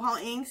Holtz alcohol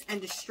inks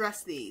and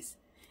distress these.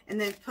 And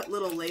then put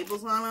little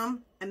labels on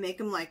them and make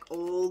them like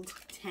old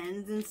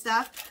tins and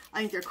stuff. I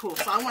think they're cool.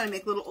 So I want to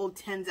make little old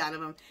tins out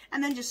of them.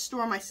 And then just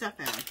store my stuff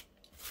in them.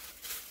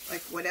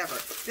 Like whatever.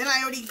 Then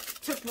I already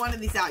took one of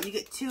these out. You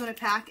get 2 in a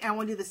pack. And I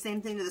want to do the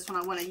same thing to this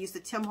one. I want to use the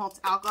Tim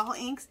Holtz alcohol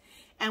inks.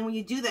 And when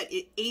you do that,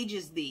 it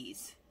ages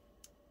these.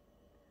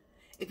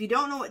 If you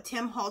don't know what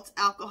Tim Holtz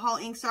alcohol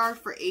inks are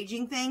for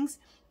aging things,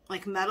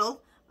 like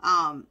metal,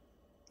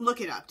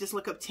 look it up. Just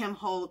look up Tim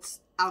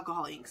Holtz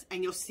alcohol inks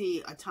and you'll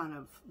see a ton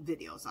of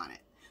videos on it.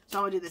 So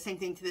I'm going to do the same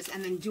thing to this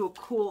and then do a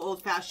cool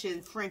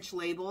old-fashioned French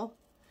label.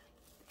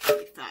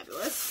 That'd be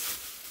fabulous.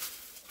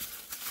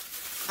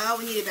 Oh,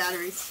 we needed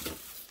batteries.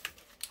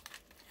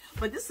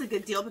 But this is a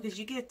good deal because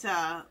you get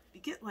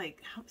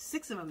like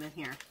 6 of them in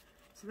here.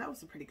 So that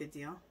was a pretty good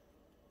deal.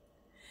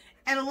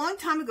 And a long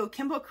time ago,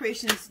 Kimbo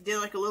Creations did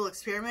like a little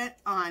experiment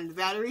on the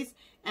batteries,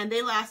 and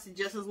they lasted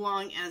just as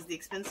long as the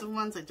expensive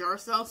ones at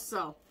Duracell.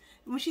 So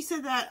when she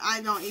said that,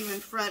 I don't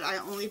even fret. I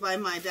only buy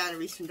my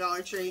batteries from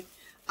Dollar Tree.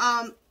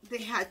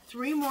 They had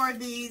 3 more of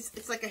these.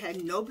 It's like I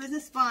had no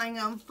business buying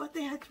them, but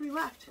they had 3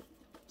 left.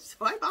 So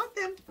I bought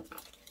them.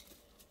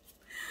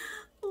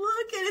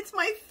 Look at it. It's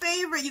my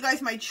favorite. You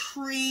guys, my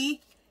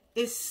tree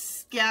is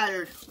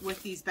scattered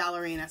with these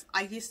ballerinas.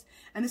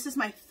 And this is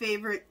my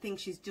favorite thing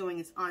she's doing,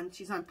 is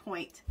she's on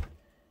point.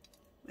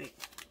 Wait.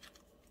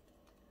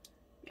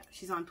 Yeah,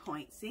 she's on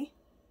point, see?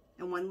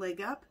 And one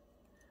leg up.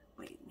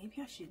 Wait,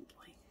 maybe I should,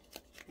 like,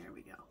 there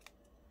we go.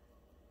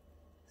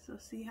 So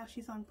see how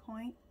she's on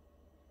point?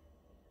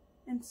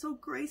 And so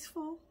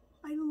graceful.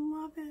 I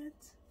love it.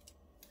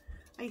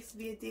 I used to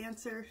be a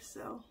dancer,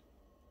 so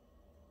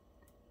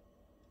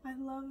I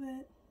love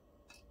it.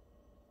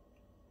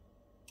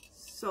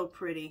 So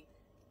pretty.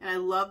 And I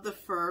love the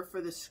fur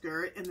for the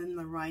skirt, and then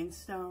the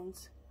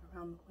rhinestones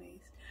around the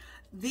waist.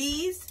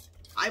 These,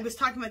 I was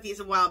talking about these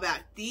a while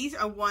back. These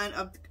are one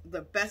of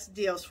the best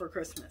deals for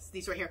Christmas.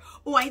 These right here.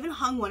 Oh, I even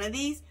hung one of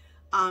these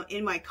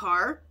in my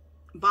car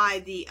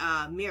by the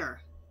mirror,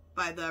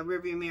 by the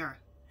rearview mirror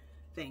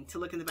thing to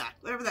look in the back.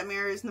 Whatever that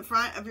mirror is in the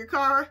front of your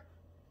car,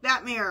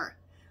 that mirror.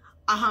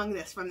 I hung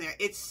this from there.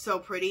 It's so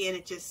pretty, and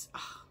it just,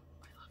 oh,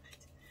 I love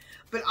it.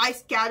 But I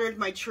scattered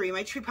my tree.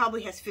 My tree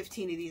probably has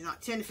 15 of these on,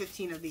 10 to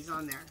 15 of these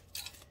on there.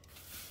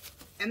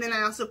 And then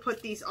I also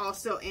put these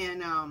also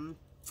in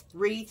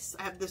wreaths.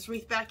 I have this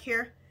wreath back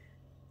here.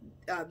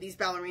 These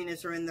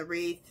ballerinas are in the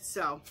wreath.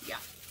 So, yeah.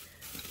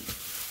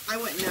 I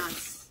went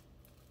nuts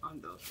on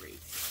those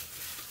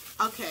wreaths.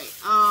 Okay.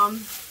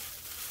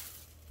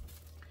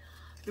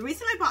 The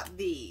reason I bought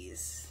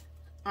these,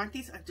 aren't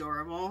these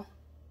adorable?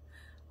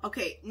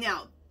 Okay,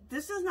 now,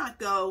 this does not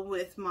go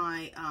with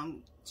my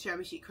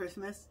Shabby Chic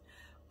Christmas,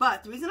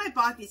 but the reason I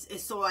bought these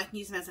is so I can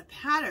use them as a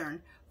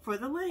pattern for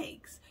the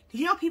legs. Because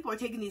you know people are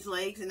taking these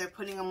legs and they're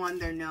putting them on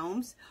their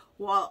gnomes?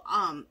 Well,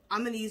 I'm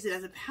going to use it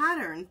as a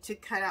pattern to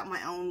cut out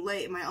my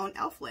own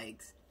elf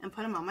legs and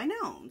put them on my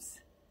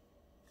gnomes.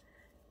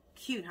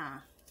 Cute,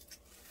 huh?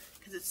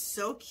 Because it's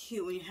so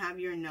cute when you have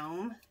your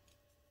gnome.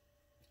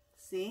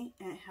 See?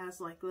 And it has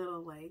like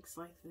little legs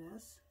like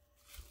this.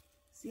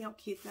 See how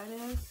cute that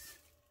is?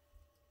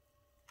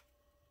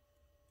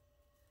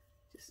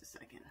 Just a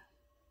second.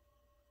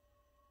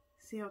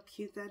 See how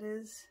cute that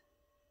is?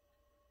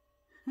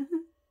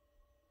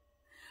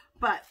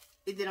 But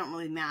they don't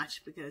really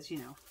match because, you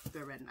know,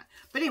 they're red and that.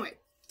 But anyway,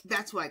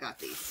 that's why I got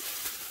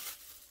these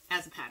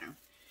as a pattern.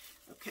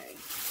 Okay.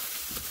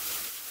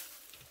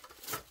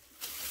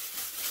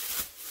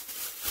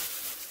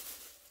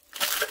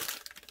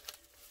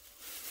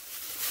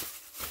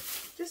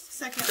 Just a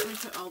second, I'm going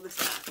to put all this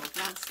back. Well,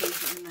 that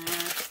stays in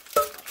there.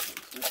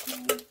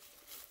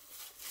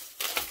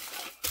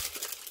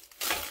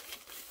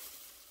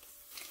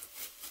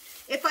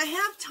 If I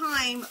have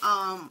time,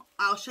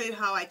 I'll show you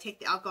how I take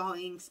the alcohol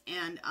inks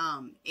and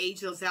age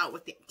those out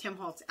with the Tim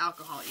Holtz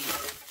alcohol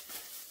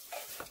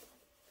inks.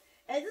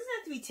 And it doesn't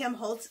have to be Tim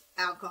Holtz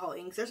alcohol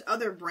inks. There's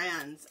other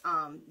brands.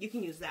 You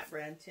can use that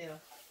brand too.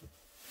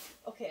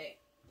 Okay,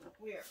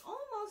 we're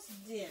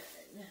almost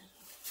done.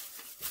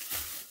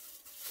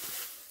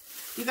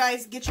 You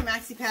guys, get your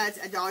maxi pads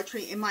at Dollar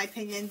Tree. In my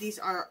opinion, these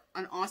are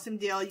an awesome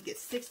deal. You get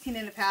 16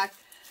 in a pack.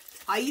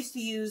 I used to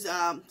use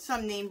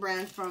some name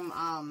brand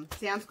from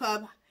Sam's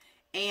Club,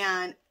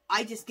 and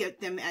I just get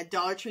them at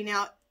Dollar Tree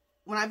now.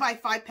 When I buy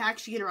 5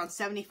 packs, you get around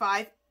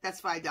 75. That's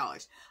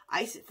 $5.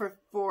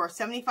 For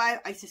 75,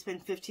 I used to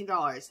spend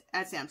 $15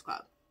 at Sam's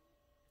Club.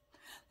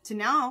 So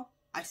now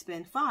I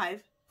spend $5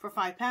 for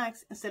 5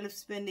 packs instead of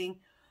spending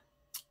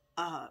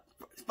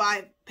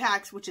 5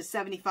 packs, which is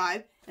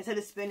 75, instead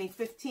of spending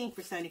 15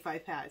 for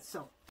 75 pads.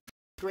 So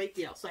great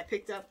deal. So I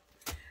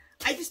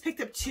just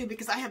picked up 2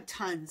 because I have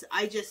tons.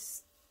 I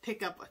just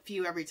pick up a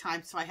few every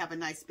time, so I have a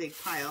nice big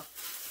pile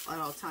at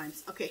all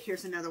times. Okay,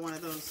 here's another one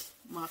of those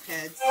mop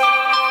heads.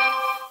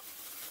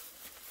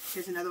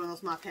 Here's another one of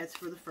those mop heads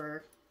for the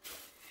fur.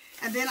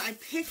 And then I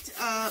picked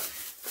up,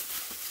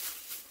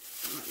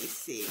 let me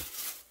see,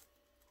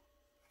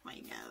 my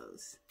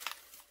nose.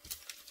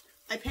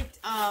 I picked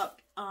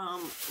up, I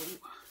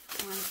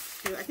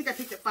think I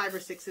picked up 5 or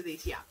 6 of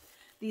these, yeah.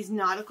 These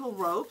nautical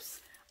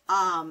ropes.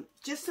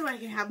 Just so I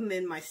can have them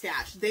in my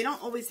stash. They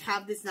don't always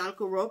have this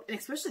nautical rope, and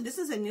especially this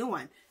is a new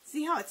one.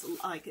 See how it's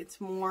like,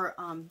 it's more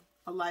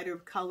a lighter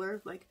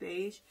color, like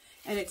beige,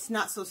 and it's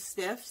not so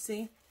stiff,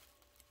 see?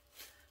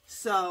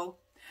 So,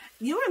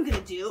 you know what I'm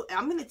going to do?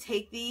 I'm going to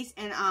take these,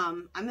 and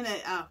I'm going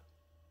to,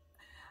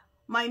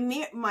 my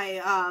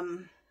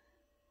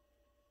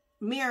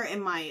mirror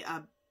in my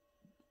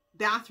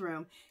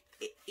bathroom,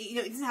 you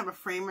know, it doesn't have a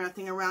frame or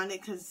nothing around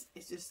it because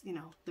it's just, you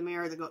know, the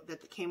mirror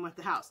that came with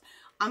the house.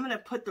 I'm going to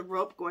put the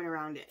rope going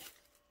around it.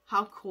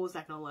 How cool is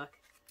that going to look?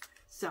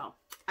 So,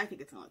 I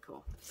think it's going to look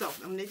cool. So,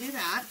 I'm going to do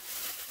that.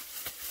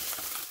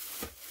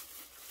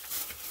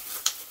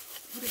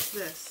 What is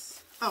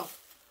this? Oh,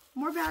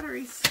 more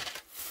batteries.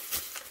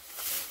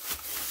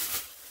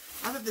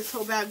 I thought this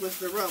whole bag was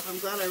the rope. I'm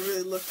glad I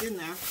really looked in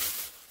there.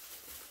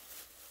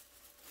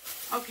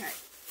 Okay.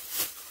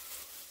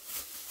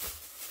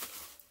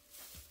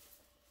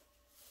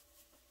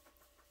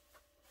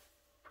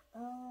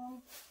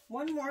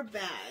 One more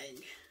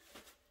bag.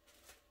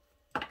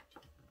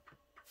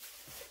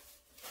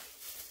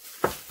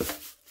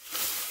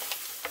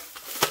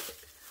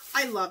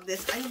 I love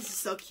this. I think this is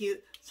so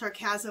cute.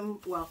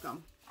 Sarcasm,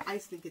 welcome. I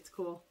just think it's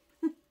cool.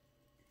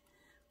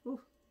 Ooh,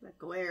 that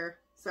glare.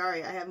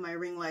 Sorry, I have my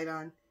ring light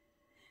on.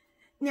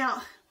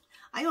 Now,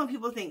 I know when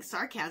people think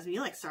sarcasm,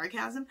 you like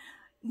sarcasm?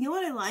 You know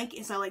what I like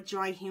is I like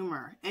dry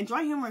humor. And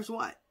dry humor is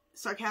what?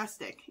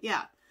 Sarcastic.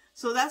 Yeah.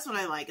 So that's what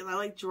I like. Is I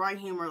like dry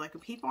humor. Like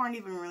when people aren't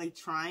even really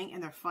trying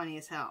and they're funny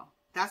as hell.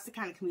 That's the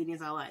kind of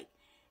comedians I like.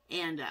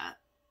 And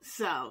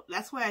so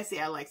that's why I say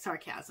I like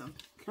sarcasm.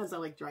 Because I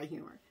like dry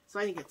humor. So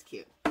I think it's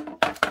cute.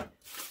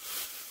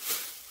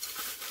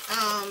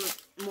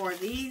 More of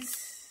these.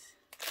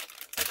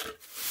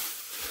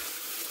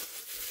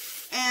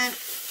 And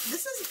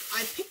this is,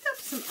 I picked up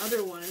some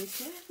other ones.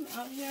 Do I have them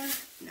out here?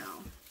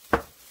 No.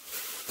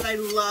 But I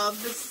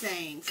love the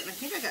sayings. And I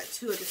think I got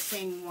 2 of the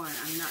same one.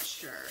 I'm not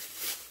sure.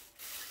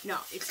 No,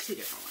 it's 2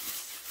 different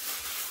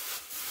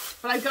ones.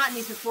 But I've gotten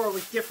these before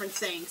with different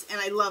sayings. And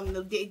I love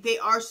them. They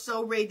are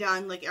so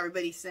redone, like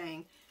everybody's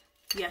saying.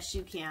 Yes,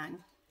 you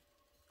can.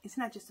 It's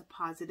not just a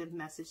positive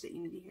message that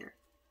you need to hear.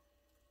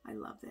 I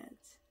love it.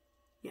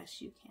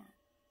 Yes, you can.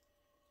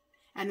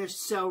 And they're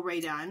so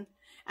redone.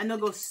 And they'll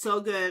go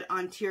so good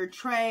on tiered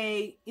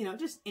tray. You know,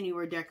 just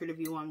anywhere decorative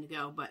you want them to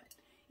go. But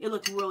it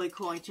looks really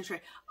cool on tiered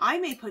tray. I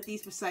may put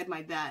these beside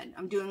my bed.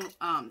 I'm doing, like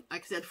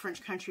I said,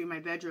 French country in my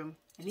bedroom.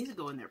 And these will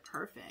go in there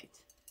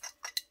perfect.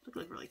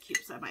 Look really cute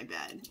beside my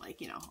bed.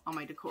 Like, you know, all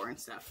my decor and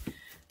stuff.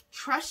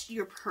 Trust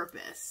your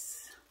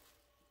purpose.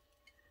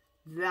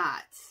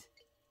 That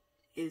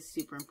is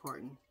super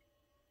important.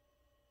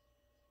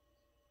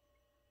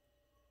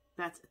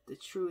 That's the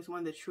truest, one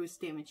of the truest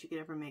statements you could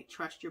ever make.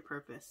 Trust your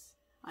purpose.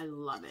 I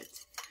love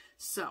it.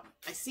 So,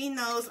 I've seen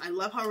those. I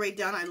love how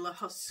redone. I love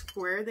how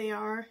square they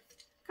are.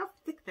 Look how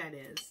thick that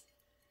is.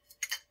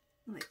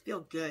 And they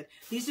feel good.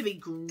 These would be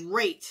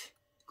great,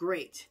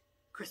 great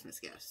Christmas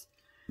gifts.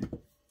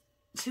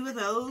 2 of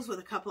those with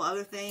a couple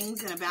other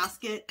things in a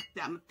basket.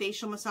 That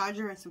facial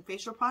massager and some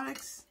facial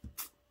products.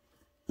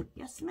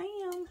 Yes,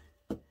 ma'am.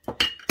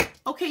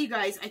 Okay, you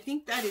guys. I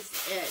think that is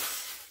it.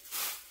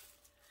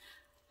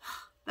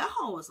 That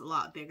haul was a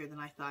lot bigger than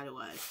I thought it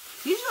was.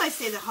 Usually I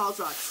say the haul's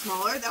a lot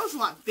smaller. That was a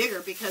lot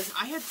bigger because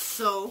I had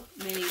so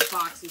many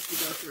boxes to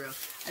go through.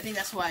 I think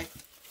that's why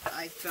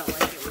I felt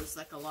like it was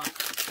like a lot.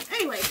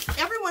 Anyway,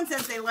 everyone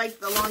says they like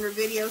the longer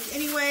videos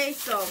anyway,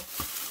 so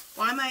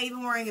why am I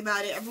even worrying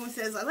about it? Everyone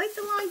says, I like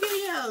the long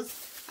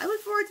videos. I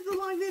look forward to the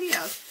long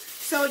videos.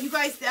 So you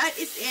guys, that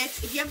is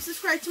it. If you haven't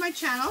subscribed to my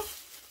channel,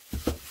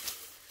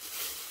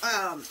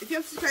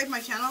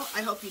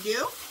 I hope you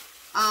do.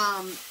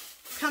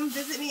 Come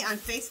visit me on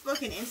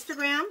Facebook and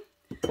Instagram.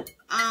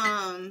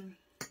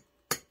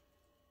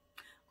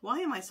 Why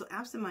am I so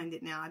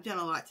absent-minded now? I've done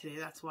a lot today,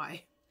 that's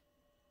why.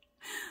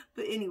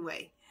 But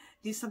anyway,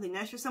 do something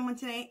nice for someone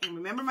today. And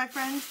remember, my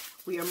friends,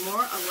 we are more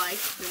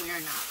alike than we are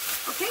not.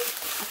 Okay?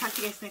 I'll talk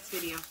to you guys next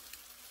video.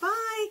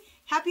 Bye!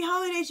 Happy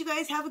holidays, you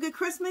guys. Have a good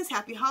Christmas.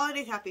 Happy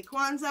holidays. Happy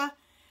Kwanzaa.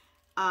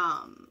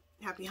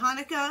 Happy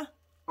Hanukkah.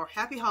 Or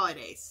happy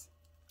holidays.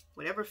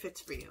 Whatever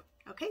fits for you.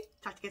 Okay?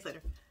 Talk to you guys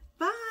later.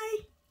 Bye!